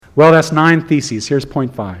Well, that's 9 theses. Here's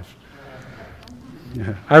point 5.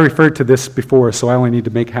 Yeah, I referred to this before, so I only need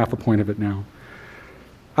to make half a point of it now.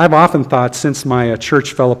 I've often thought since my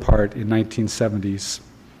church fell apart in 1970s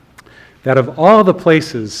that of all the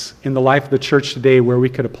places in the life of the church today where we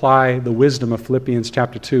could apply the wisdom of Philippians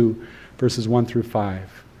chapter 2, verses 1 through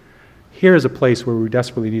 5, here is a place where we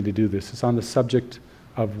desperately need to do this. It's on the subject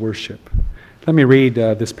of worship. Let me read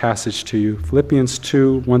this passage to you. Philippians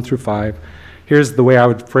 2, 1 through 5. Here's the way I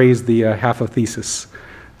would phrase the half a thesis.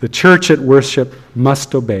 The church at worship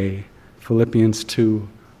must obey. Philippians 2,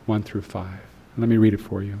 1 through 5. Let me read it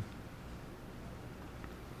for you.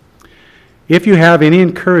 If you have any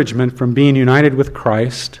encouragement from being united with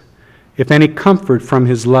Christ, if any comfort from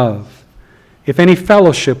his love, if any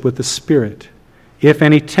fellowship with the Spirit, if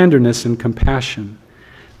any tenderness and compassion,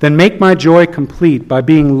 then make my joy complete by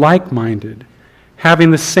being like-minded,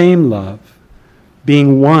 having the same love,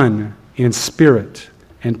 being one in spirit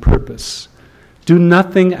and purpose. Do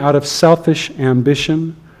nothing out of selfish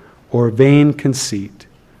ambition or vain conceit,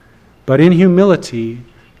 but in humility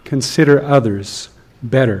consider others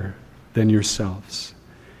better than yourselves.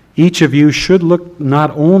 Each of you should look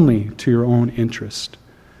not only to your own interest,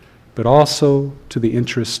 but also to the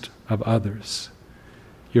interest of others.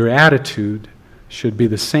 Your attitude should be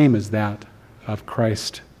the same as that of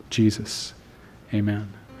Christ Jesus.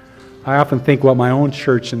 Amen. I often think what my own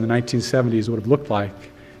church in the 1970s would have looked like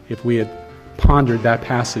if we had pondered that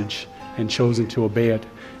passage and chosen to obey it.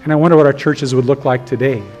 And I wonder what our churches would look like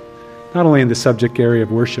today. Not only in the subject area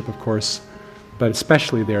of worship, of course, but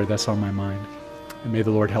especially there. That's on my mind. And may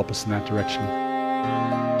the Lord help us in that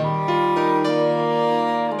direction.